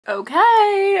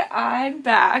Okay, I'm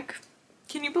back.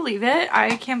 Can you believe it?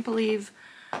 I can't believe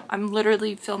I'm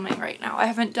literally filming right now. I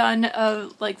haven't done a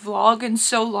vlog in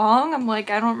so long. I'm like,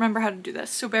 I don't remember how to do this,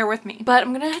 so bear with me. But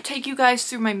I'm gonna take you guys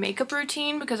through my makeup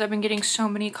routine because I've been getting so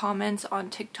many comments on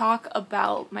TikTok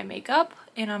about my makeup,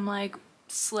 and I'm like,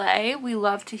 slay. We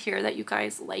love to hear that you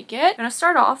guys like it. I'm gonna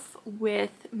start off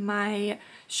with my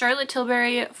Charlotte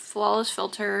Tilbury Flawless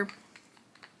Filter.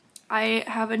 I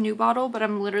have a new bottle, but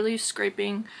I'm literally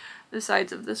scraping the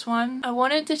sides of this one. I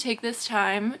wanted to take this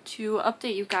time to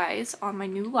update you guys on my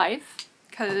new life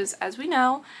because, as we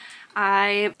know,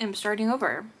 I am starting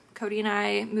over. Cody and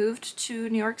I moved to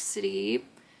New York City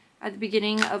at the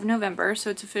beginning of November, so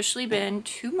it's officially been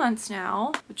 2 months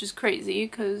now, which is crazy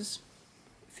because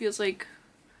it feels like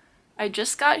I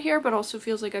just got here, but also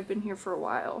feels like I've been here for a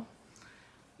while.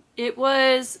 It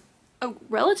was a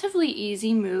relatively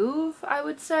easy move, I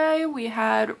would say. We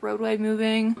had Roadway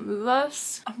Moving move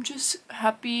us. I'm just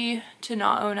happy to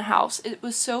not own a house. It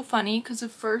was so funny because the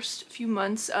first few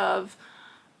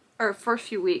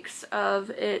weeks of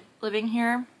it living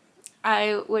here,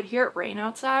 I would hear it rain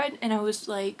outside and I was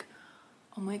like,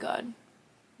 oh my god,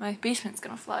 my basement's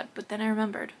gonna flood. But then I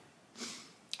remembered,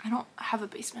 I don't have a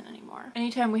basement anymore.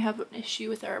 Anytime we have an issue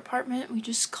with our apartment, we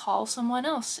just call someone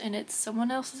else and it's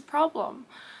someone else's problem.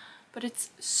 But it's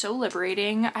so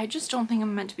liberating. I just don't think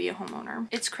I'm meant to be a homeowner.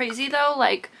 It's crazy though,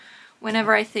 like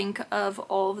whenever I think of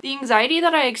all the anxiety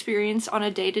that I experience on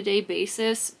a day-to-day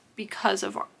basis because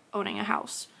of owning a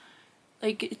house.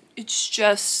 Like it's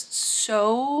just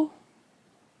so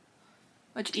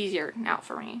much easier now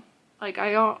for me. Like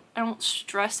I don't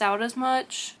stress out as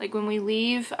much. Like when we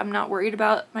leave, I'm not worried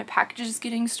about my packages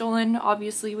getting stolen.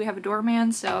 Obviously we have a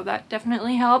doorman, so that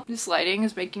definitely helped. This lighting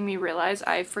is making me realize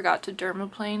I forgot to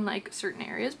dermaplane like certain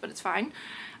areas, but it's fine.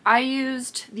 I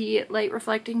used the light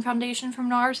reflecting foundation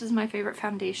from NARS. This is my favorite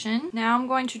foundation. Now I'm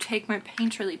going to take my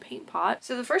Painterly paint pot.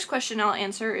 So the first question I'll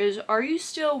answer is, are you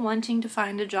still wanting to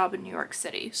find a job in New York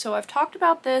City? So I've talked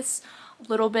about this a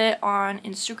little bit on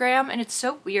Instagram, and it's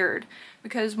so weird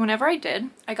because whenever I did,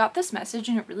 I got this message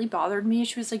and it really bothered me.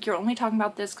 She was like, you're only talking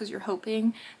about this because you're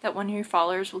hoping that one of your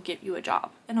followers will get you a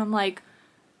job. And I'm like,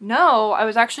 no, I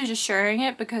was actually just sharing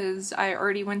it because I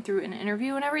already went through an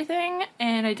interview and everything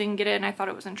and I didn't get it and I thought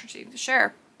it was interesting to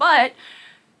share. But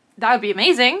that would be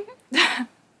amazing.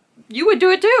 You would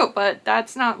do it too, but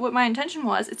that's not what my intention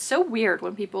was. It's so weird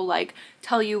when people like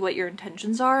tell you what your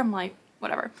intentions are. I'm like,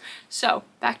 whatever. So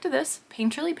back to this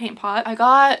Painterly paint pot. I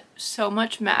got so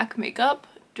much MAC makeup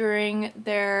during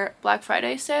their Black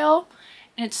Friday sale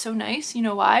and it's so nice. You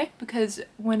know why? Because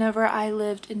whenever I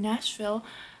lived in Nashville,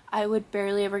 I would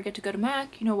barely ever get to go to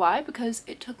MAC. You know why? Because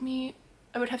it took me,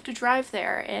 I would have to drive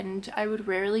there and I would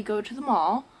rarely go to the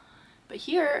mall. But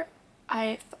here,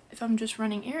 if I'm just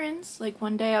running errands, like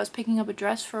one day I was picking up a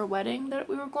dress for a wedding that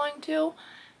we were going to,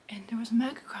 and there was a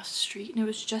MAC across the street and it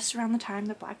was just around the time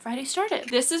that Black Friday started.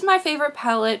 This is my favorite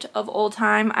palette of all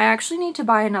time. I actually need to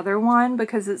buy another one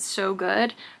because it's so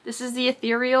good. This is the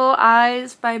Ethereal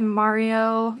Eyes by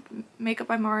Mario, Makeup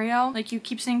by Mario. Like you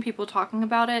keep seeing people talking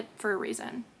about it for a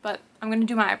reason, but I'm gonna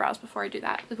do my eyebrows before I do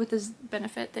that with this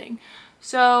benefit thing.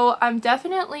 So I'm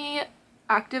definitely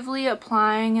actively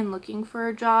applying and looking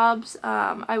for jobs.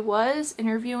 I was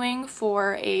interviewing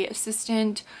for a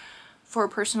assistant for a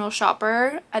personal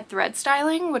shopper at Thread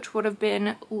Styling, which would have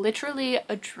been literally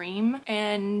a dream,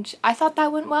 and I thought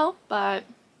that went well, but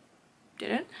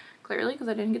didn't, clearly, because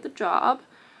I didn't get the job.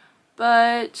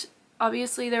 But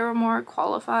obviously there were more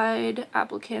qualified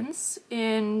applicants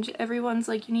and everyone's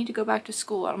like, you need to go back to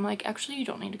school. And I'm like, actually you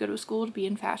don't need to go to school to be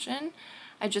in fashion.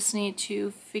 I just need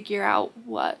to figure out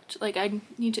what, like I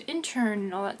need to intern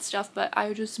and all that stuff, but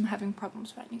I just am having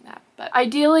problems finding that. But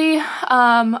ideally,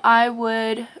 I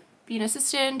would be an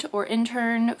assistant or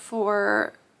intern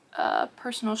for a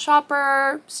personal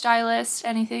shopper, stylist,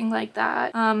 anything like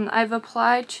that. I've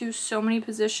applied to so many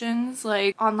positions,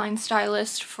 like online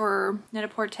stylist for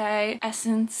Net-a-Porter,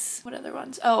 Essence, what other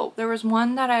ones? Oh, there was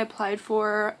one that I applied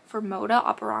for Moda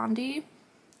Operandi,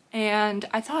 and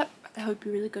I thought that would be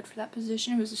really good for that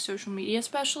position. It was a social media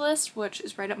specialist, which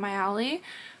is right up my alley.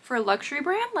 For a luxury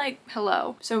brand, like,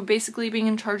 hello. So basically being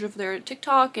in charge of their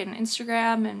TikTok and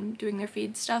Instagram and doing their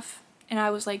feed stuff. And I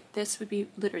was like, this would be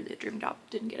literally a dream job.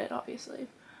 Didn't get it, obviously.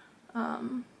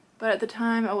 But at the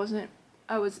time, I was in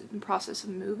the process of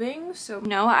moving. So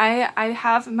no, I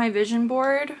have my vision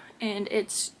board and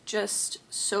it's just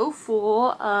so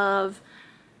full of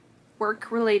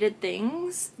work-related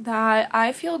things that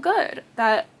I feel good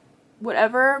that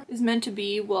whatever is meant to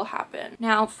be will happen.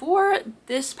 Now for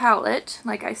this palette,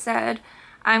 like I said,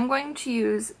 I'm going to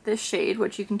use this shade,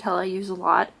 which you can tell I use a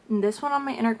lot, and this one on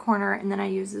my inner corner, and then I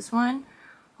use this one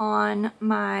on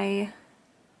my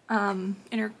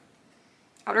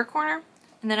outer corner.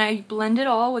 And then I blend it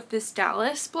all with this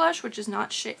Dallas blush, which is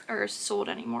not sold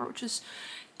anymore, which is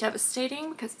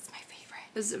devastating because it's my favorite.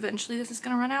 Because eventually this is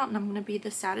going to run out and I'm going to be the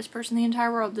saddest person in the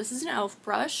entire world. This is an e.l.f.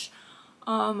 brush.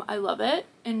 I love it.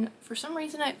 And for some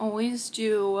reason I always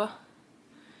do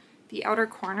the outer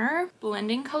corner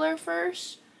blending color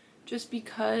first. Just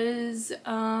because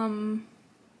I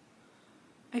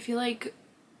feel like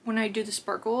when I do the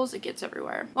sparkles, it gets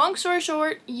everywhere. Long story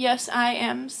short, yes, I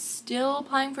am still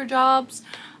applying for jobs.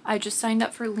 I just signed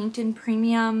up for LinkedIn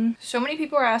Premium. So many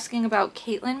people are asking about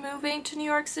Caitlin moving to New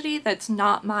York City. That's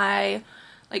not my,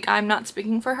 like, I'm not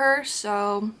speaking for her,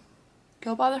 so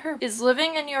go bother her. Is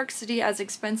living in New York City as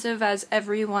expensive as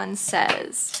everyone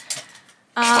says?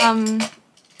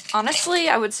 Honestly,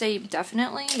 I would say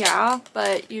definitely, yeah,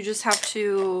 but you just have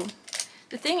to,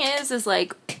 the thing is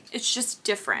like, it's just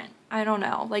different. I don't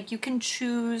know, like you can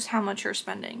choose how much you're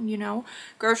spending, you know?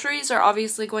 Groceries are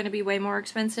obviously going to be way more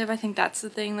expensive. I think that's the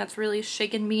thing that's really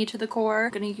shaken me to the core.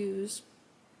 I'm gonna use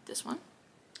this one.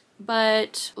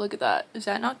 But look at that. Is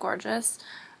that not gorgeous?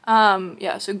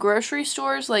 Yeah, so grocery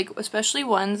stores, like especially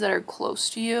ones that are close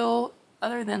to you,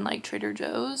 other than like Trader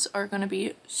Joe's, are gonna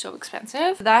be so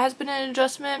expensive. That has been an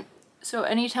adjustment. So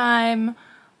anytime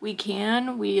we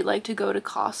can, we like to go to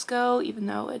Costco, even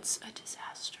though it's a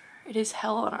disaster. It is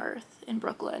hell on earth in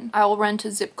Brooklyn. I'll rent a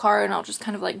Zipcar and I'll just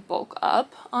kind of like bulk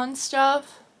up on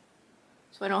stuff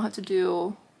so I don't have to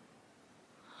do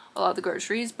a lot of the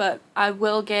groceries, but I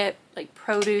will get like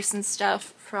produce and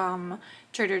stuff from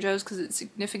Trader Joe's because it's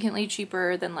significantly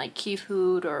cheaper than like Key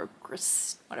Food or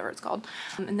whatever it's called.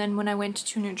 And then when I went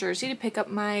to New Jersey to pick up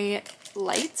my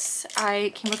lights,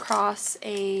 I came across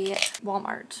a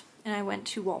Walmart. And I went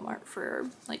to Walmart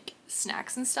for like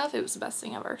snacks and stuff. It was the best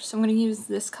thing ever. So I'm going to use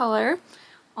this color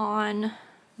on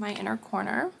my inner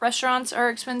corner. Restaurants are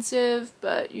expensive,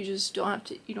 but you just don't have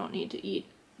to, you don't need to eat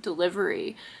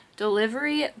delivery.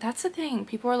 Delivery, that's the thing.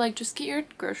 People are like, just get your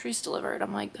groceries delivered.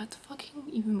 I'm like, that's fucking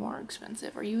even more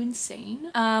expensive. Are you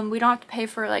insane? We don't have to pay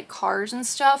for like cars and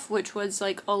stuff, which was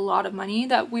like a lot of money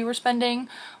that we were spending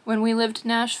when we lived in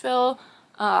Nashville.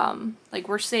 Like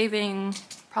we're saving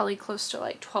probably close to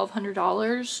like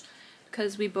 $1,200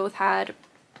 because we both had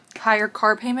higher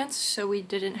car payments, so we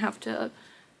didn't have to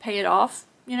pay it off,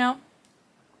 you know,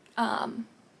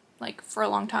 like for a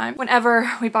long time. Whenever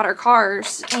we bought our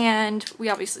cars, and we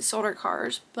obviously sold our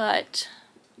cars, but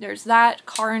there's that,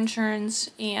 car insurance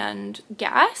and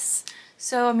gas.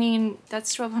 So I mean,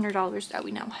 that's $1,200 that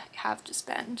we now have to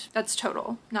spend. That's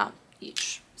total, not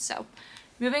each. So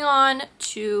moving on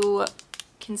to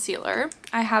concealer.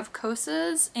 I have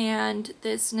Kosas and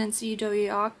this Natasha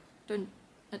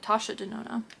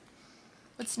Denona.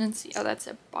 What's Nancy? Oh, that's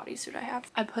a bodysuit I have.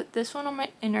 I put this one on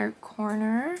my inner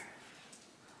corner.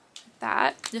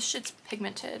 That. This shit's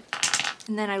pigmented.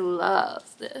 And then I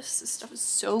love this. This stuff is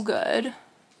so good.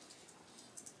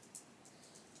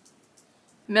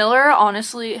 Miller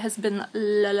honestly has been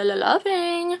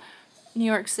loving New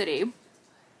York City.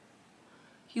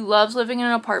 He loves living in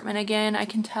an apartment again. I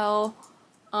can tell.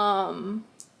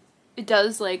 It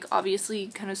does like obviously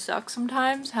kind of suck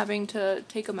sometimes having to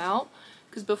take him out,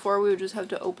 because before we would just have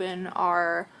to open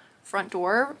our front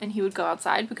door and he would go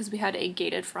outside because we had a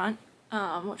gated front,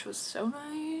 which was so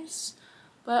nice.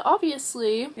 But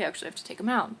obviously we actually have to take him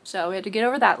out, so we had to get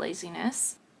over that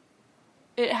laziness.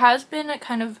 It has been a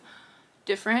kind of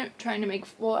different trying to make,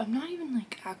 well, I'm not even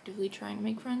like actively trying to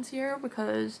make friends here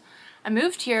because I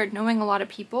moved here knowing a lot of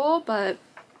people, but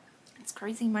it's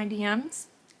crazy, my DMs.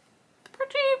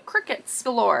 Pretty crickets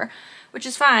galore, which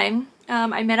is fine.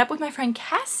 I met up with my friend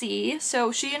Cassie,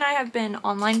 so she and I have been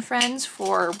online friends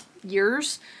for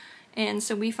years, and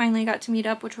so we finally got to meet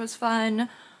up, which was fun.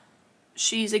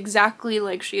 She's exactly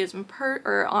like she is on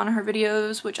her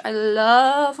videos, which I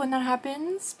love when that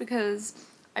happens because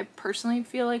I personally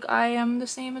feel like I am the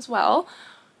same as well.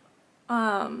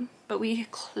 But we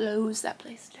closed that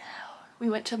place down. We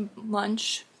went to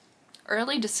lunch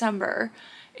early December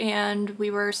and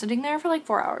we were sitting there for like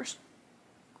 4 hours.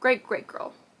 Great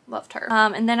girl. Loved her.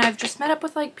 And then I've just met up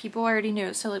with like people I already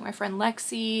knew. So like my friend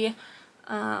Lexi,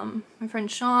 my friend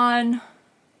Sean,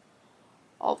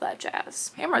 all that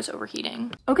jazz. Camera's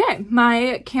overheating. Okay,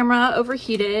 my camera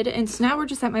overheated, and so now we're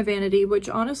just at my vanity, which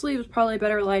honestly was probably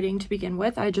better lighting to begin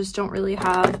with. I just don't really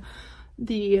have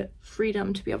the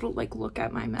freedom to be able to like look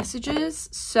at my messages.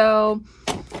 So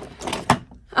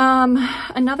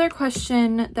another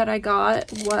question that I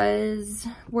got was,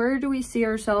 where do we see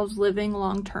ourselves living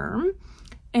long term?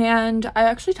 And I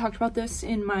actually talked about this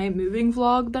in my moving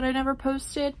vlog that I never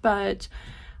posted, but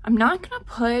I'm not gonna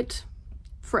put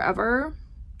forever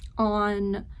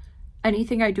on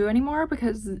anything I do anymore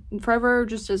because forever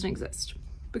just doesn't exist.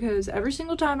 Because every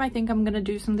single time I think I'm gonna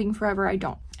do something forever, I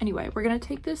don't. Anyway, we're gonna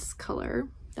take this color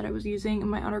that I was using in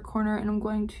my outer corner and I'm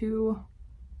going to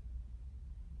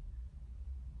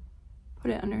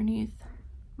put it underneath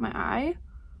my eye.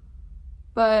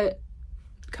 But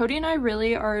Cody and I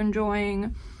really are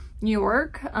enjoying New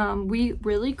York. We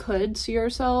really could see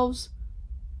ourselves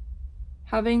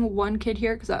having one kid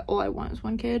here because all I want is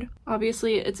one kid.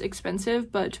 Obviously it's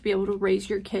expensive, but to be able to raise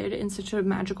your kid in such a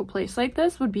magical place like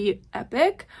this would be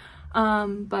epic.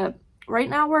 But right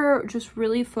now we're just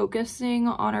really focusing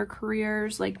on our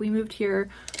careers. Like, we moved here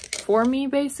for me,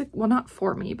 well, not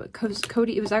for me, but because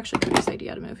Cody, it was actually Cody's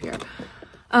idea to move here.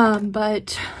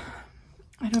 But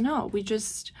I don't know,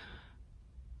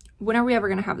 when are we ever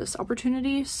going to have this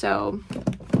opportunity? So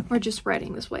we're just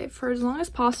riding this wave for as long as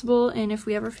possible, and if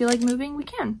we ever feel like moving, we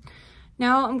can.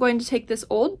 Now I'm going to take this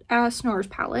old Snor's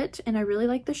palette, and I really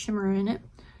like the shimmer in it,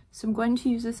 so I'm going to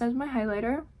use this as my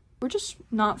highlighter. We're just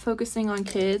not focusing on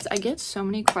kids. I get so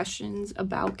many questions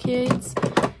about kids,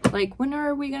 like, when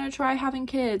are we going to try having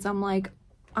kids? I'm like,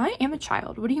 I am a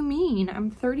child. What do you mean?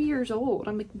 I'm 30 years old.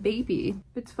 I'm like a baby.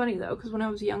 It's funny though, because when I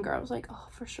was younger, I was like, oh,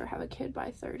 for sure have a kid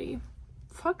by 30.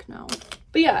 Fuck no.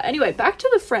 But yeah, anyway, back to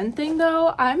the friend thing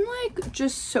though. I'm like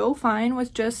just so fine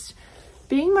with just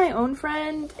being my own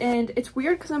friend, and it's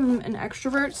weird because I'm an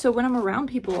extrovert, so when I'm around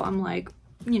people I'm like,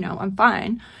 you know, I'm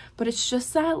fine. But it's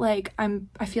just that, like,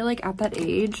 I feel like at that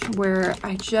age where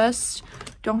I just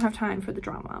don't have time for the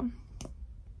drama.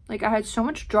 Like, I had so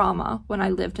much drama when I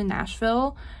lived in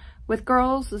Nashville with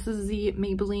girls. This is the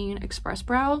Maybelline Express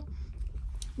Brow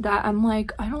that I'm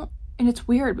like, and it's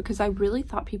weird because I really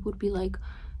thought people would be like,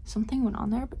 something went on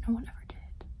there, but no one ever did.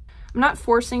 I'm not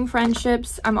forcing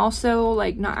friendships. I'm also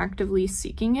like not actively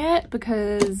seeking it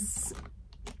because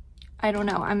I don't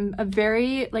know. I'm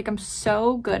I'm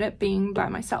so good at being by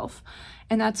myself,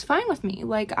 and that's fine with me.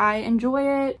 Like, I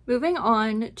enjoy it. Moving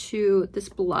on to this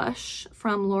blush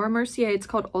from Laura Mercier. It's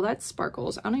called All That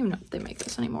Sparkles. I don't even know if they make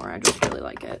this anymore. I just really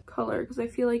like it. Color, because I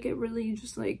feel like it really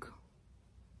just like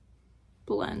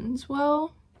blends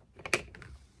well.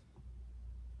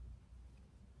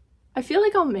 I feel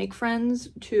like I'll make friends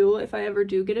too if I ever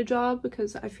do get a job,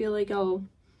 because I feel like I'll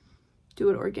do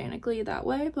it organically that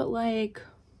way. But like,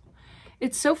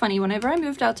 it's so funny. Whenever I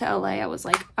moved out to LA, I was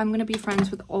like, I'm gonna be friends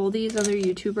with all these other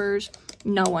YouTubers.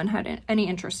 No one had any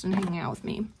interest in hanging out with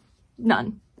me.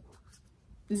 None.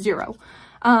 Zero.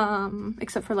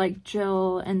 Except for like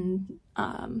Jill and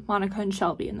Monica and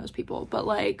Shelby and those people. But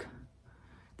like,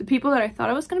 the people that I thought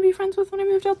I was gonna be friends with when I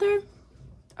moved out there,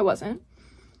 I wasn't.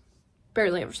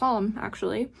 Barely ever saw them,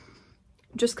 actually.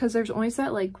 Just because there's always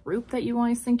that like group that you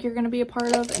always think you're gonna be a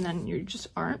part of, and then you just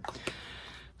aren't.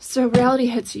 So reality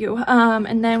hits you.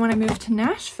 And then when I moved to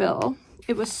Nashville,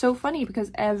 it was so funny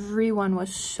because everyone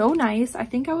was so nice. I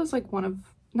think I was like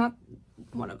not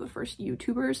one of the first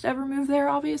YouTubers to ever move there,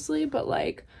 obviously, but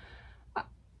like,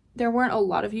 there weren't a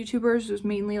lot of YouTubers. It was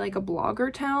mainly like a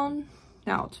blogger town.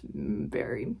 Now it's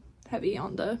very heavy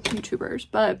on the YouTubers,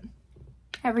 but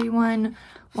everyone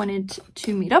wanted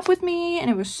to meet up with me, and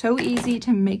it was so easy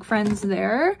to make friends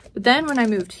there. But then when I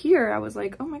moved here, I was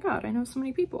like, oh my god, I know so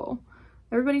many people.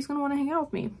 Everybody's gonna want to hang out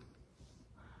with me.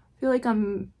 I feel like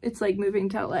it's like moving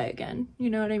to LA again, you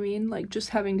know what I mean? Like, just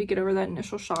having to get over that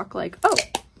initial shock, like, oh,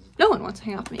 no one wants to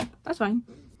hang out with me. That's fine.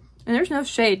 And there's no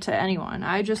shade to anyone.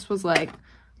 I just was like,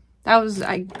 I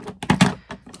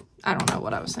don't know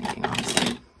what I was thinking,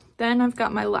 honestly. Then I've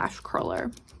got my lash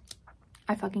curler.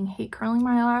 I fucking hate curling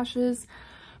my eyelashes.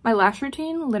 My lash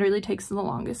routine literally takes the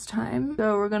longest time.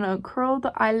 So we're gonna curl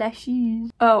the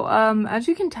eyelashes. Oh, as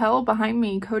you can tell behind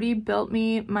me, Cody built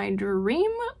me my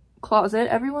dream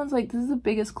closet. Everyone's like, this is the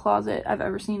biggest closet I've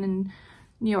ever seen in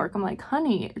New York. I'm like,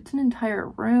 honey, it's an entire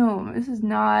room. This is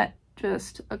not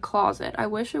just a closet. I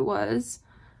wish it was,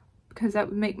 because that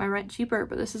would make my rent cheaper,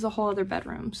 but this is a whole other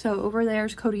bedroom. So over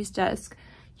there's Cody's desk.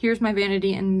 Here's my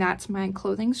vanity, and that's my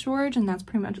clothing storage, and that's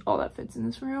pretty much all that fits in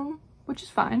this room, which is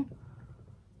fine.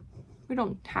 We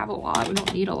don't have a lot, we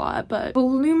don't need a lot, but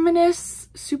Voluminous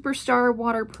Superstar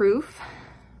Waterproof.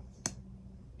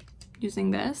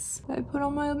 Using this. I put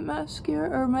on my mascara,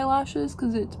 or my lashes,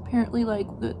 because it's apparently like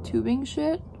the tubing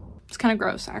shit. It's kind of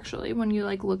gross, actually, when you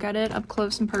like look at it up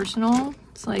close and personal.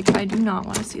 It's like, I do not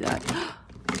want to see that.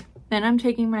 Then I'm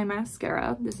taking my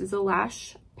mascara. This is a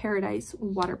Lash Paradise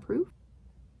Waterproof.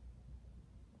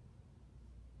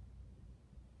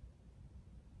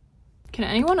 Can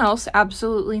anyone else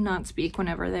absolutely not speak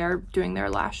whenever they're doing their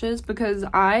lashes? Because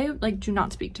I, like, do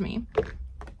not speak to me.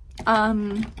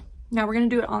 Now we're gonna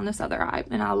do it on this other eye,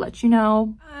 and I'll let you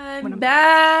know when I'm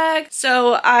back.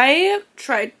 So I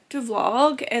tried to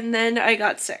vlog, and then I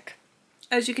got sick,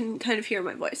 as you can kind of hear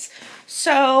my voice.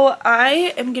 So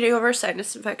I am getting over a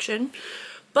sinus infection,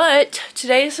 but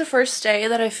today is the first day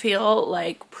that I feel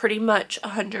like pretty much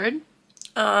 100.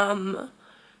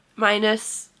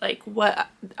 Minus like what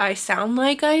I sound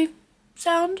like I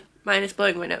sound, minus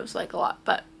blowing my nose like a lot,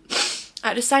 but I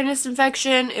had a sinus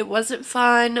infection. It wasn't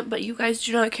fun, but you guys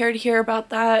do not care to hear about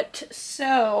that.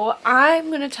 So I'm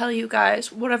gonna tell you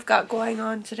guys what I've got going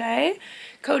on today.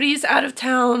 Cody's out of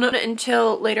town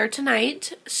until later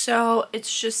tonight, so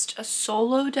it's just a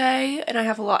solo day and I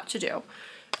have a lot to do.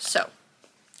 So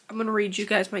I'm gonna read you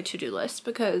guys my to-do list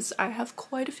because I have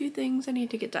quite a few things I need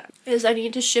to get done. I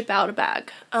need to ship out a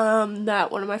bag that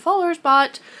one of my followers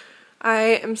bought.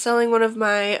 I am selling one of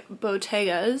my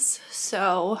Bottegas,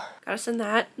 so gotta send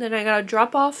that. Then I gotta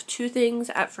drop off 2 things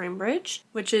at Framebridge,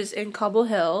 which is in Cobble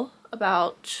Hill,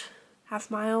 about half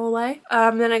mile away.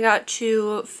 Then I got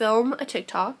to film a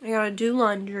TikTok. I gotta do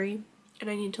laundry, and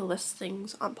I need to list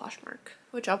things on Poshmark,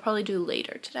 which I'll probably do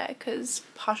later today because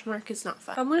Poshmark is not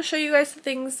fun. I'm going to show you guys the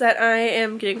things that I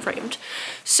am getting framed.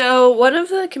 So one of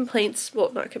the complaints,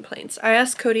 well, not complaints, I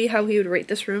asked Cody how he would rate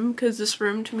this room because this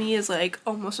room to me is like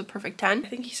almost a perfect 10. I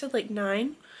think he said like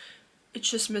 9. It's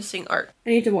just missing art. I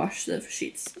need to wash the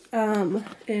sheets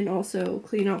and also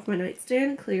clean off my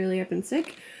nightstand. Clearly I've been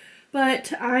sick.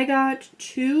 But I got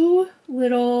 2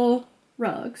 little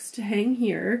rugs to hang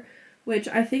here, which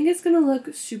I think is gonna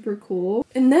look super cool.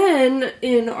 And then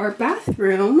in our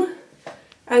bathroom,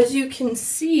 as you can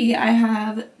see, I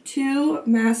have 2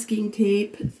 masking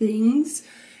tape things,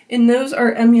 and those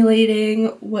are emulating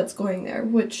what's going there,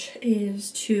 which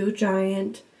is 2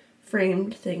 giant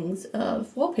framed things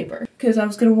of wallpaper. Because I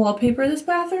was gonna wallpaper this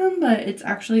bathroom, but it's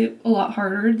actually a lot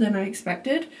harder than I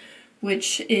expected,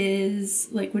 which is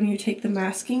like when you take the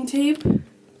masking tape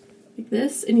like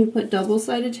this and you put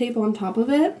double-sided tape on top of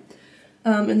it.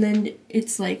 And then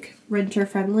it's like renter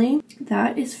friendly.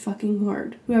 That is fucking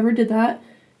hard. Whoever did that,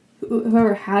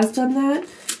 whoever has done that,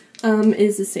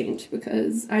 is a saint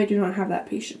because I do not have that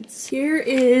patience. Here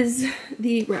is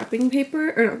the wrapping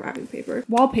paper, or not wrapping paper,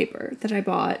 wallpaper that I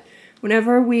bought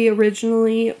whenever we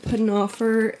originally put an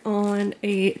offer on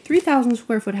a 3,000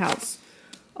 square foot house.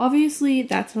 Obviously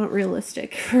that's not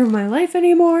realistic for my life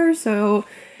anymore, so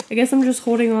I guess I'm just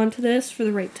holding on to this for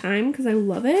the right time because I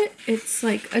love it. It's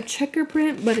like a checker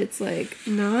print, but it's like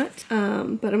not.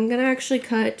 But I'm gonna actually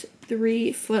cut 2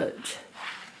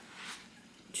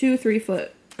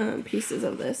 3-foot pieces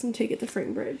of this and take it to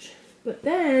Framebridge. But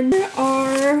then there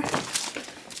are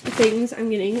the things I'm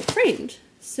getting framed.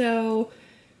 So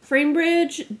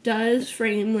Framebridge does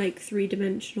frame like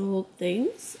 3-dimensional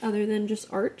things other than just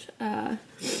art.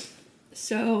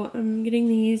 So I'm getting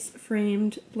these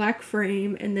framed, black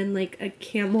frame, and then like a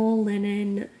camel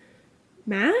linen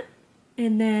mat.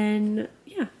 And then,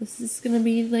 yeah, this is gonna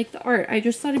be like the art. I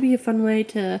just thought it'd be a fun way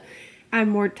to add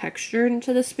more texture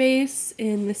into the space,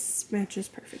 and this matches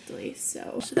perfectly.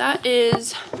 So that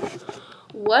is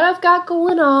what I've got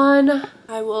going on.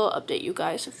 I will update you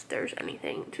guys if there's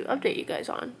anything to update you guys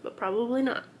on, but probably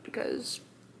not because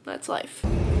that's life.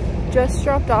 Just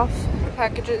dropped off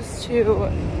packages to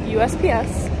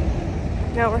USPS.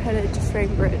 Now we're headed to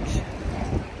Framebridge.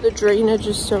 The drainage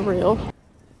is so real.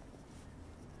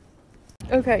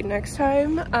 Okay, next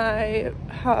time I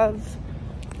have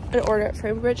an order at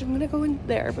Framebridge, I'm gonna go in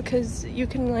there because you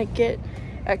can like get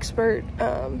expert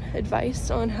advice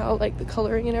on how like the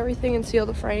coloring and everything and see all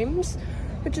the frames,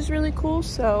 which is really cool.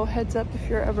 So heads up if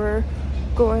you're ever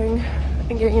going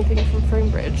and getting anything from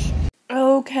Framebridge.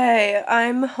 Okay,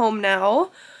 I'm home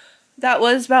now. That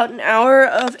was about an hour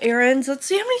of errands. Let's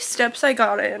see how many steps I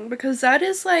got in because that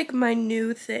is like my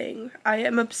new thing. I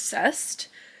am obsessed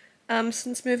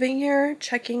since moving here,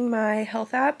 checking my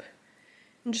health app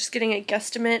and just getting a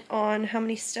guesstimate on how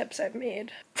many steps I've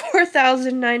made.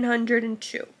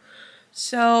 4,902.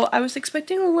 So I was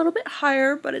expecting a little bit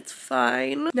higher, but it's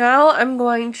fine. Now I'm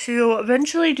going to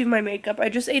eventually do my makeup. I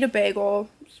just ate a bagel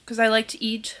because I like to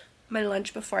eat my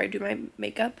lunch before I do my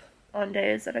makeup on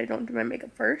days that I don't do my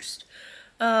makeup first.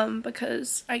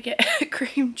 Because I get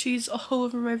cream cheese all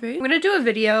over my face. I'm gonna do a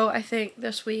video, I think,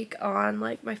 this week on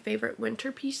like my favorite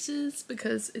winter pieces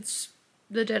because it's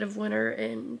the dead of winter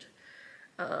and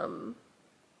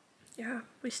yeah,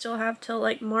 we still have till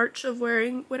like March of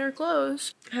wearing winter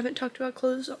clothes. I haven't talked about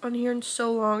clothes on here in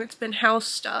so long. It's been house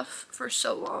stuff for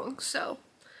so long, so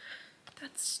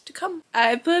that's to come.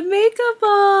 I put makeup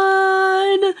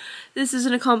on. This is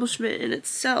an accomplishment in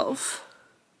itself.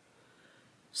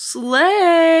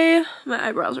 Slay! My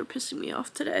eyebrows are pissing me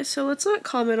off today, so let's not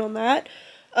comment on that.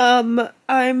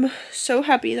 I'm so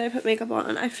happy that I put makeup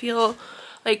on. I feel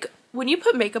like when you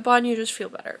put makeup on, you just feel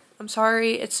better. I'm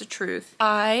sorry, it's the truth.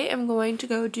 I am going to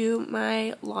go do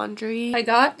my laundry. I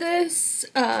got this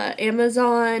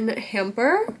Amazon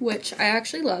hamper, which I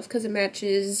actually love because it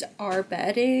matches our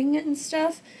bedding and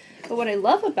stuff. But what I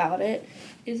love about it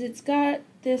is it's got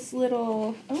this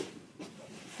little, oh,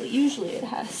 well, usually it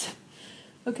has.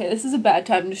 Okay, this is a bad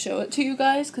time to show it to you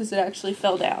guys because it actually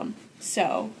fell down.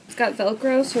 So, it's got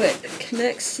Velcro, so it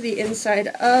connects to the inside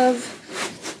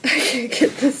of, I can't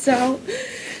get this out,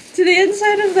 to the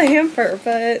inside of the hamper,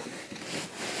 but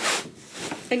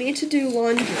I need to do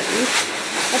laundry.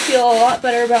 I feel a lot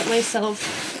better about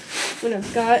myself when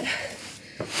I've got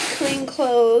clean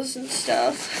clothes and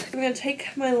stuff. I'm going to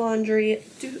take my laundry,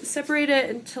 separate it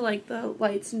into like the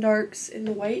lights and darks and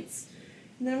the whites,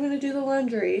 and then I'm going to do the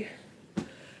laundry.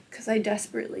 Because I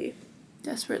desperately,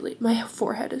 my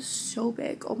forehead is so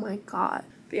big, oh my god.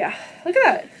 But yeah, look at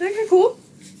that, isn't that kind of cool?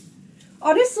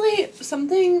 Honestly,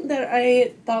 something that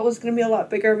I thought was going to be a lot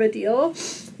bigger of a deal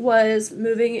was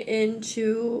moving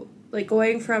into, like,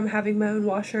 going from having my own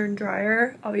washer and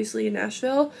dryer, obviously in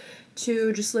Nashville,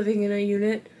 to just living in a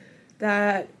unit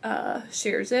that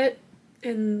shares it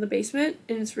in the basement,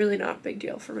 and it's really not a big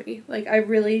deal for me. Like, I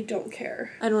really don't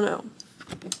care. I don't know.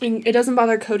 It doesn't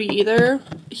bother Cody either.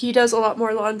 He does a lot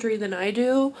more laundry than I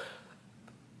do.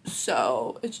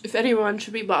 So, if anyone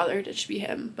should be bothered, it should be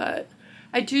him. But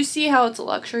I do see how it's a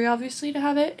luxury, obviously, to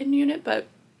have it in unit. But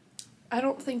I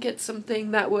don't think it's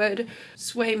something that would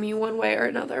sway me one way or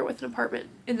another with an apartment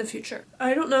in the future.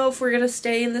 I don't know if we're going to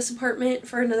stay in this apartment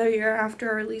for another year after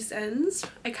our lease ends.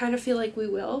 I kind of feel like we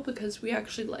will because we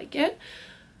actually like it.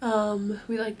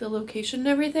 We like the location and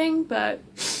everything, but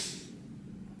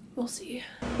we'll see.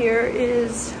 Here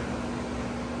is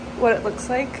what it looks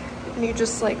like, and you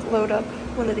just like load up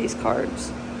one of these cards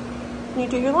and you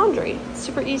do your laundry. It's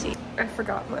super easy. I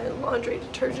forgot my laundry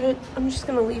detergent. I'm just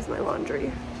gonna leave my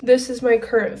laundry. This is my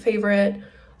current favorite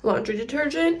laundry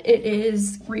detergent. It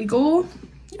is Regal.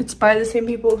 It's by the same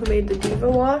people who made the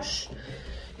Diva Wash.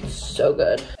 So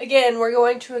good. Again, we're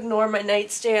going to ignore my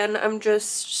nightstand. I'm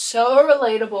just so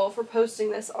relatable for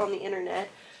posting this on the internet.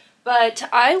 But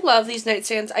I love these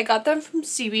nightstands. I got them from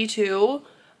CB2.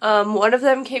 One of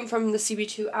them came from the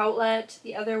CB2 outlet.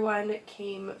 The other one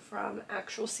came from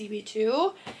actual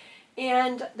CB2.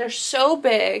 And they're so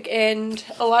big. And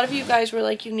a lot of you guys were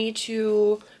like, you need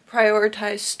to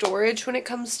prioritize storage when it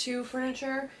comes to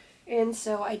furniture. And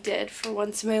so I did for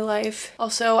once in my life.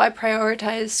 Also, I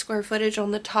prioritized square footage on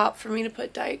the top for me to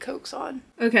put Diet Cokes on.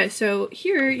 Okay, so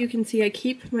here you can see I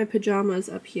keep my pajamas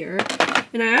up here.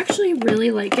 And I actually really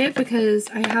like it because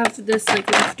I have this like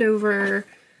leftover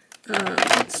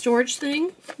storage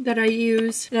thing that I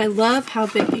use. And I love how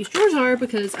big these drawers are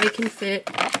because I can fit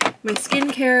my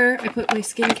skincare. I put my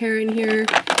skincare in here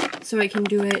so I can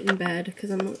do it in bed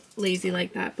because I'm lazy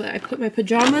like that. But I put my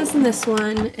pajamas in this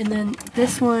one, and then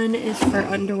this one is for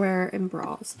underwear and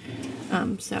bras.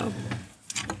 So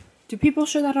do people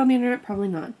show that on the internet? Probably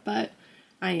not, but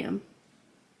I am.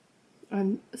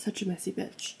 I'm such a messy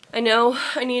bitch. I know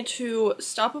I need to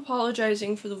stop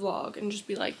apologizing for the vlog and just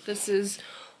be like, this is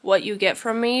what you get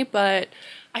from me, but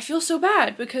I feel so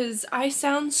bad because I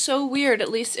sound so weird,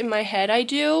 at least in my head I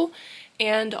do,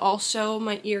 and also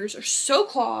my ears are so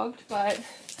clogged. But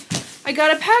I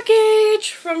got a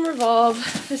package from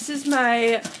Revolve. This is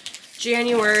my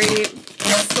January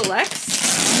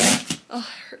selects. Oh,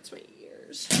 it hurts my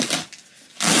ears.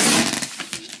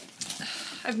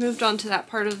 I've moved on to that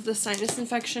part of the sinus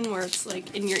infection where it's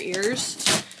like in your ears.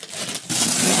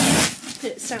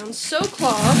 It sounds so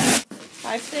clogged.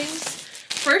 5 things.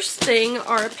 First thing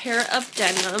are a pair of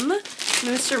denim.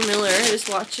 Mr. Miller is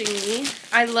watching me.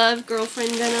 I love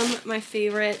girlfriend denim, my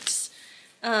favorites.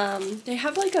 They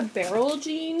have like a barrel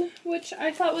jean, which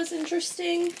I thought was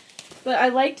interesting. But I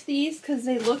liked these because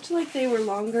they looked like they were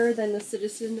longer than the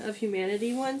Citizen of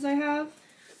Humanity ones I have.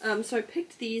 So I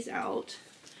picked these out.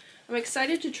 I'm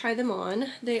excited to try them on.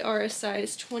 They are a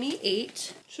size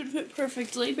 28. Should fit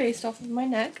perfectly based off of my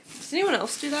neck. Does anyone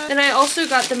else do that? And I also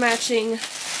got the matching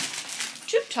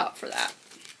tube top for that,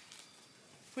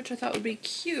 which I thought would be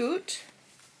cute.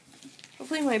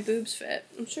 Hopefully my boobs fit.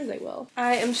 I'm sure they will.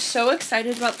 I am so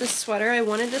excited about this sweater. I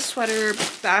wanted this sweater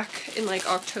back in like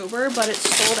October, but it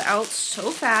sold out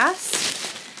so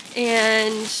fast.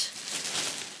 And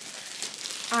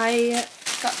I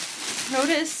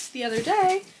noticed the other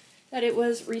day that it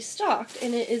was restocked,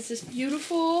 and it is this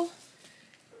beautiful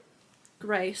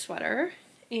gray sweater.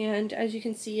 And as you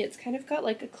can see, it's kind of got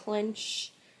like a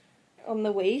clench on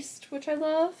the waist, which I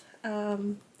love.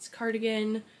 It's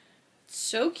cardigan. It's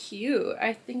so cute.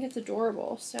 I think it's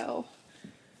adorable. So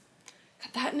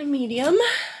got that in a medium.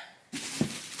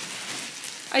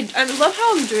 I love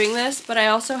how I'm doing this, but I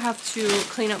also have to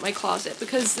clean up my closet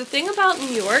because the thing about New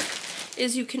York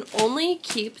is you can only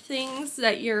keep things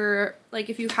that you're, like,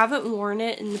 if you haven't worn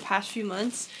it in the past few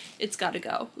months, it's gotta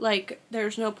go. Like,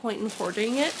 there's no point in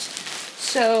hoarding it.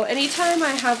 So anytime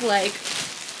I have, like,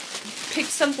 picked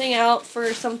something out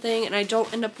for something and I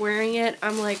don't end up wearing it,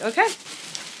 I'm like, okay,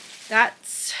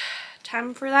 that's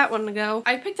time for that one to go.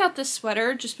 I picked out this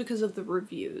sweater just because of the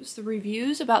reviews. The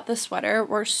reviews about this sweater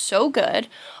were so good.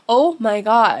 Oh my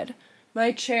god,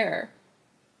 my chair.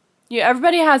 Yeah,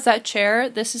 everybody has that chair.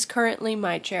 This is currently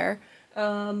my chair.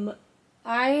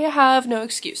 I have no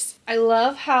excuse. I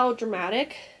love how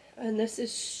dramatic, and this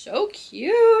is so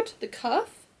cute. The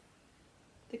cuff.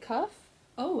 The cuff.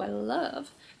 Oh, I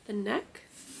love the neck.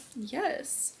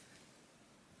 Yes.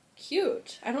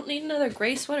 Cute. I don't need another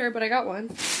gray sweater, but I got one.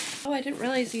 Oh, I didn't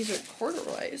realize these are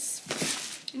corduroys.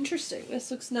 Interesting. This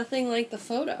looks nothing like the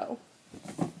photo.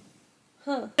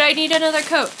 Huh. Do I need another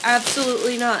coat?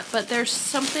 Absolutely not. But there's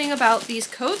something about these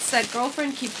coats that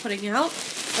girlfriend keeps putting out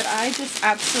that I just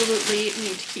absolutely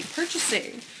need to keep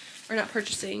purchasing. Or not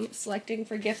purchasing, selecting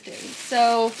for gifting.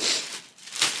 So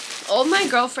all my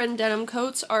girlfriend denim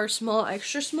coats are small,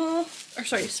 extra small, or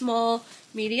sorry, small,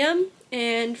 medium.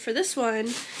 And for this one,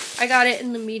 I got it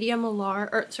in the medium, the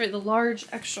large,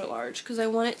 extra large, because I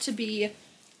want it to be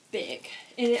big.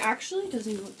 And it actually doesn't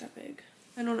even look that big.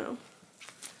 I don't know.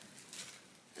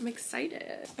 I'm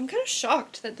excited. I'm kind of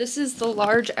shocked that this is the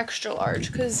large, extra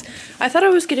large, because I thought I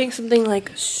was getting something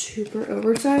like super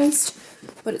oversized,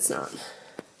 but it's not.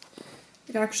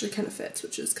 It actually kind of fits,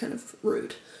 which is kind of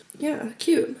rude. Yeah,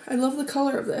 cute. I love the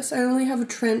color of this. I only have a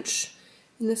trench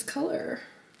in this color.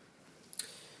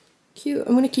 Cute.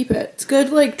 I'm gonna keep it. It's good,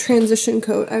 like, transition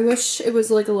coat. I wish it was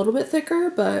like a little bit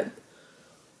thicker, but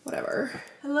whatever.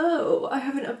 Hello. I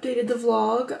haven't updated the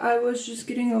vlog. I was just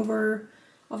getting over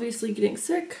obviously getting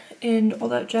sick and all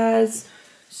that jazz.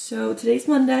 So today's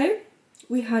Monday.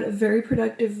 We had a very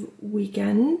productive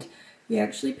weekend. We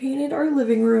actually painted our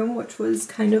living room, which was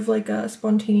kind of like a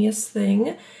spontaneous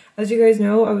thing. As you guys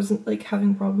know, I was like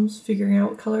having problems figuring out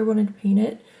what color I wanted to paint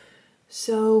it.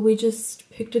 So we just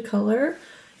picked a color.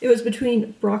 It was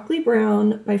between Broccoli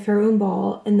Brown by Farrow &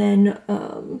 Ball and then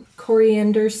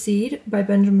Coriander Seed by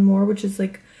Benjamin Moore, which is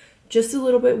like just a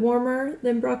little bit warmer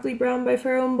than Broccoli Brown by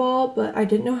Farrow & Ball, but I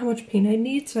didn't know how much paint I'd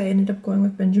need, so I ended up going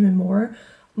with Benjamin Moore.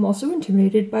 I'm also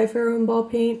intimidated by Farrow & Ball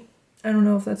paint. I don't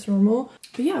know if that's normal.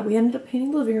 But yeah, we ended up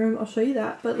painting the living room. I'll show you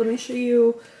that, but let me show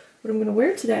you what I'm going to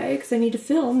wear today, because I need to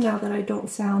film now that I don't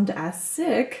sound as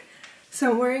sick.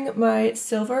 So I'm wearing my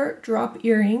silver drop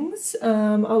earrings.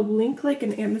 I'll link like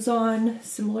an Amazon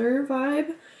similar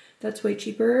vibe. That's way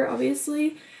cheaper,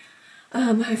 obviously.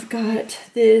 I've got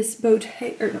this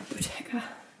Bottega, or not Bottega,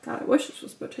 god, I wish this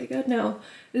was Bottega. No,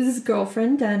 this is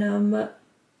Girlfriend denim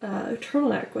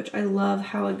turtleneck, which I love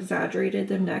how exaggerated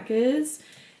the neck is,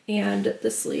 and the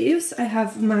sleeves. I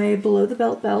have my below the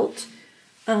belt belt,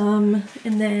 and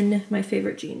then my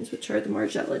favorite jeans, which are the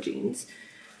Margiela jeans,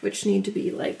 which need to be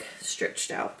like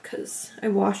stretched out because I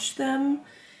washed them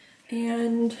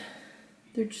and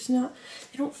they're just not,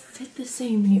 they don't fit the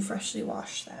same when you freshly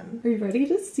wash them. Are you ready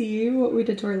to see what we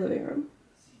did to our living room?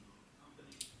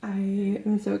 I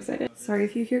am so excited. Sorry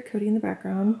if you hear Cody in the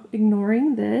background.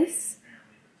 Ignoring this.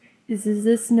 Is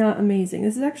this not amazing?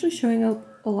 This is actually showing up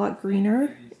a lot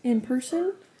greener in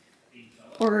person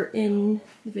or in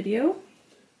the video.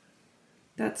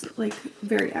 That's like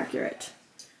very accurate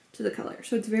to the color.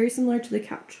 So it's very similar to the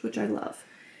couch, which I love.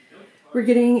 We're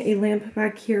getting a lamp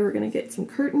back here. We're going to get some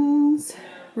curtains.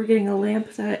 We're getting a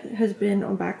lamp that has been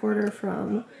on back order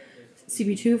from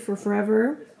CB2 for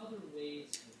forever.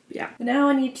 Yeah. But now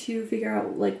I need to figure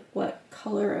out like what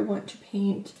color I want to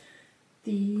paint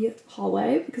the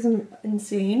hallway because I'm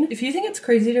insane. If you think it's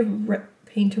crazy to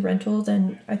paint a rental,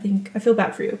 then I feel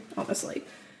bad for you, honestly.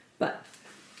 But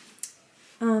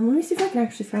let me see if I can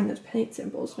actually find those paint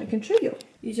samples so I can show you.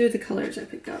 These are the colors I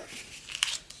picked up.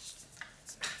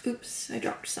 Oops, I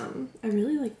dropped some. I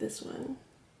really like this one.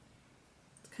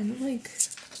 It's kind of like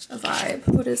a vibe.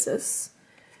 What is this?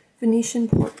 Venetian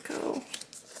Portico.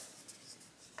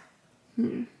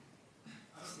 I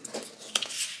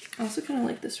also kind of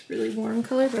like this really warm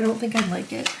color, but I don't think I'd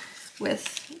like it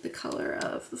with the color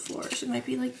of the floors. It might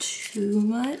be like too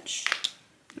much,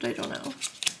 but I don't know.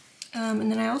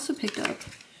 And then I also picked up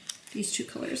these two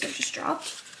colors I just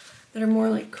dropped that are more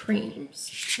like creams.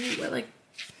 Ooh,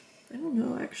 I don't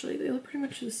know, actually. They look pretty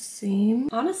much the same.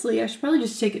 Honestly, I should probably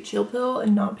just take a chill pill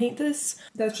and not paint this.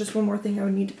 That's just one more thing I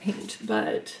would need to paint,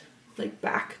 but like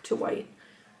back to white.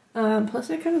 Plus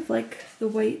I kind of like the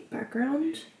white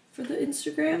background for the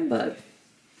Instagram, but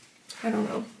I don't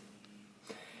know.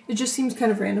 It just seems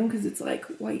kind of random because it's like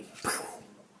white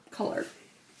color,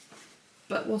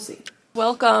 but we'll see.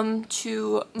 Welcome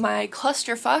to my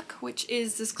clusterfuck, which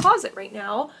is this closet right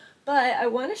now, but I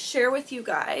want to share with you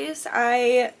guys,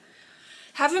 I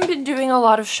haven't been doing a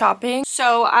lot of shopping.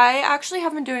 So I actually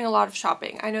have been doing a lot of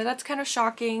shopping. I know that's kind of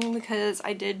shocking because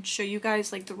I did show you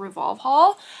guys like the Revolve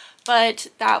haul, but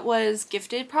that was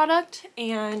gifted product,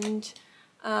 and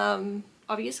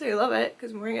obviously I love it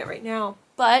because I'm wearing it right now.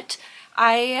 But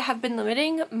I have been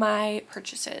limiting my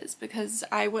purchases because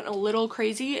I went a little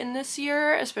crazy in this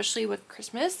year, especially with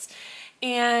Christmas,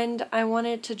 and I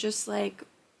wanted to just like,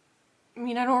 I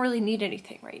mean, I don't really need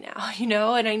anything right now, you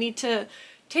know, and I need to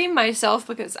tame myself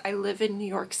because I live in New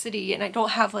York City and I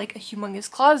don't have like a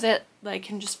humongous closet that I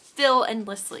can just fill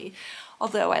endlessly.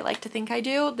 Although I like to think I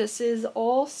do. This is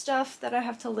all stuff that I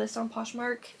have to list on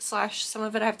Poshmark / some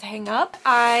of it I have to hang up.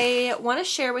 I want to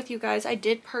share with you guys, I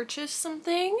did purchase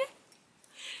something.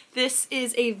 This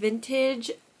is a vintage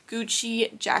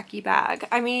Gucci Jackie bag.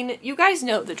 I mean, you guys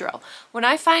know the drill. When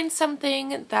I find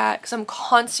something that, because I'm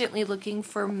constantly looking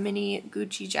for mini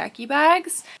Gucci Jackie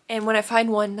bags, and when I find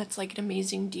one that's like an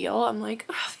amazing deal, I'm like,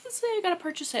 obviously I gotta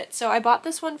purchase it. So I bought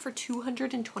this one for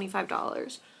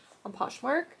 $225 on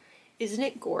Poshmark. Isn't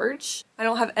it gorge? I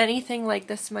don't have anything like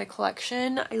this in my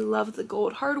collection. I love the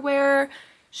gold hardware.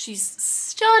 She's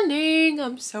stunning.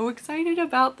 I'm so excited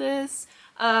about this.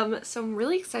 So I'm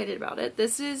really excited about it.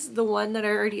 This is the one that I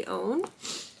already own.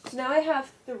 So now I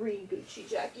have 3 Gucci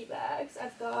Jackie bags.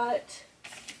 I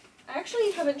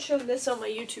actually haven't shown this on my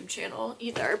YouTube channel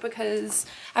either because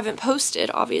I haven't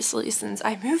posted obviously since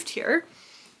I moved here.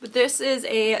 But this is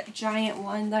a giant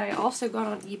one that I also got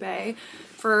on eBay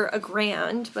for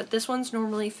 $1,000, but this one's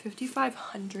normally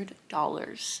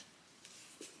 $5,500.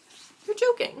 You're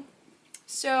joking.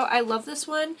 So I love this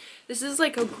one. This is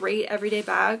like a great everyday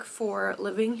bag for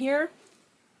living here,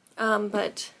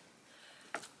 but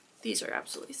these are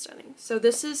absolutely stunning. So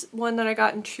this is one that I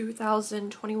got in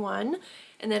 2021,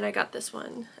 and then I got this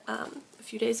one a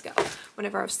few days ago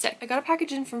whenever I was sick. I got a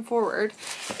package in from Forward,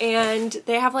 and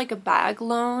they have like a bag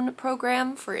loan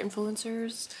program for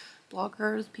influencers,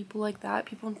 bloggers, people like that,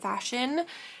 people in fashion,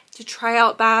 to try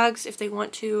out bags if they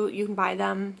want to. You can buy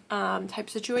them type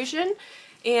situation.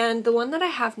 And the one that I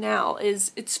have now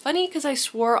is, it's funny because I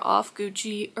swore off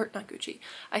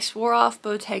I swore off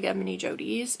Bottega Mini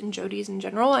Jodi's and Jodi's in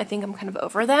general. I think I'm kind of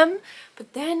over them.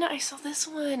 But then I saw this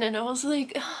one and I was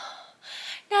like, oh,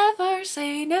 never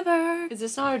say never. Is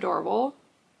this not adorable?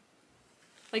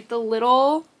 Like the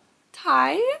little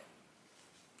tie?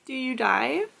 Do you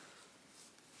die?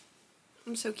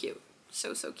 I'm so cute.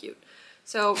 So cute.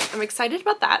 So I'm excited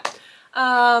about that.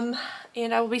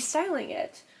 And I will be styling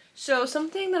it. So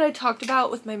something that I talked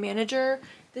about with my manager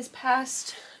this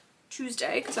past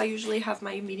Tuesday, because I usually have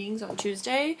my meetings on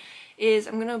Tuesday, is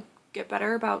I'm gonna get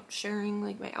better about sharing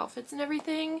like my outfits and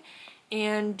everything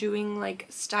and doing like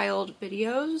styled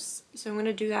videos. So I'm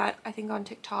gonna do that, I think, on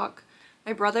TikTok.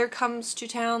 My brother comes to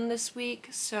town this week,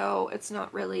 so it's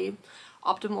not really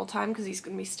optimal time because he's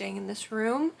gonna be staying in this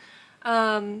room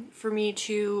for me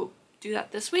to do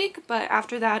that this week. But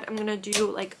after that, I'm gonna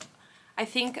do like, I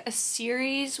think, a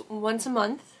series once a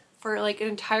month for like an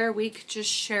entire week, just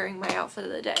sharing my outfit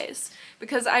of the days,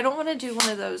 because I don't want to do one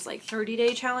of those like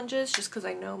 30-day challenges just because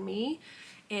I know me,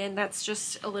 and that's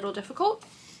just a little difficult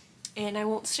and I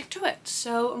won't stick to it.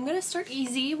 So I'm gonna start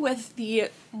easy with the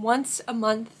once a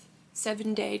month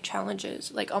 7-day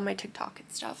challenges like on my TikTok and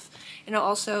stuff, and I'll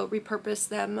also repurpose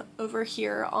them over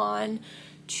here on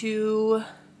to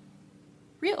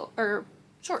Reel or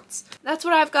Shorts. That's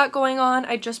what I've got going on.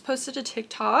 I just posted a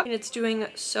TikTok and it's doing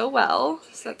so well,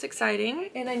 so that's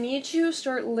exciting. And I need to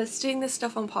start listing this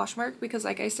stuff on Poshmark because,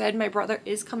 like I said, my brother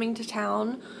is coming to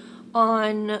town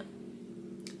on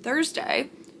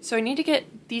Thursday, so I need to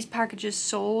get these packages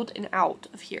sold and out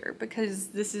of here because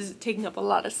this is taking up a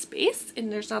lot of space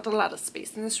and there's not a lot of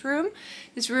space in this room.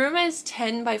 This room is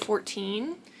 10 by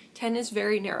 14. 10 is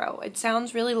very narrow. It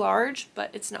sounds really large, but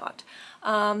it's not.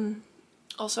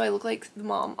 Also, I look like the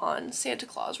mom on Santa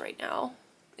Claus right now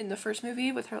in the first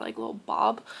movie with her like little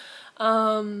bob.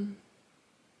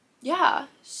 Yeah,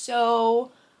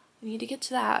 so I need to get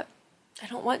to that. I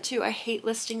don't want to. I hate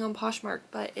listing on Poshmark,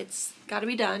 but it's got to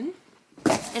be done.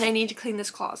 And I need to clean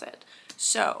this closet.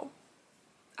 So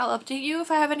I'll update you if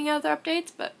I have any other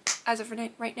updates, but as of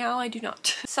right now, I do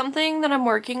not. Something that I'm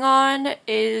working on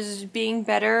is being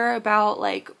better about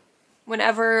like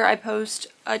whenever I post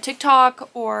a TikTok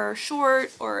or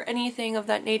short or anything of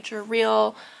that nature,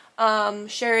 reel,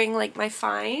 sharing like my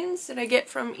finds that I get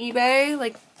from eBay,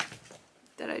 like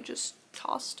that I just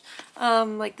tossed,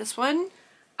 like this one.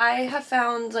 I have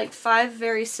found like 5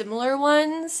 very similar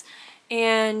ones,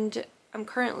 and I'm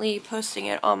currently posting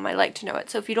it on my Like to Know It.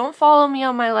 So if you don't follow me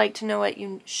on my Like to Know It,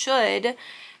 you should,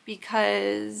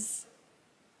 because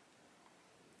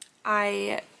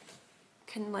I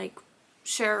can like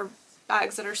share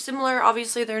bags that are similar.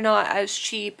 Obviously they're not as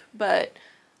cheap, but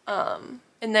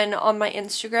and then on my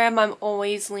Instagram I'm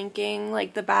always linking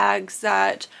like the bags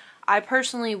that I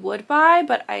personally would buy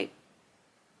but I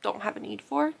don't have a need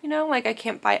for, you know, like I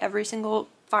can't buy every single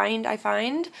find I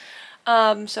find.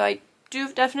 So I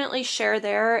do definitely share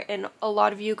there, and a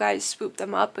lot of you guys swoop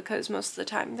them up because most of the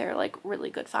time they're like really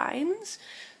good finds.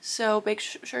 So make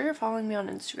sure you're following me on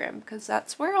Instagram because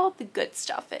that's where all the good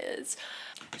stuff is.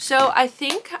 So I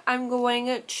think I'm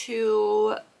going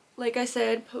to, like I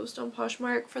said, post on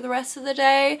Poshmark for the rest of the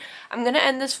day. I'm going to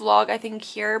end this vlog I think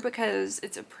here because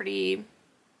it's a pretty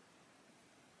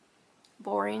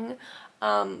boring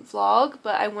vlog,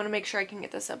 but I want to make sure I can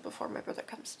get this up before my brother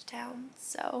comes to town.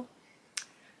 So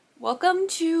welcome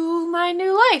to my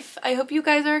new life. I hope you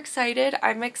guys are excited.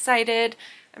 I'm excited.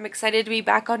 I'm excited to be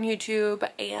back on YouTube,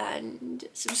 and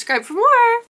subscribe for more.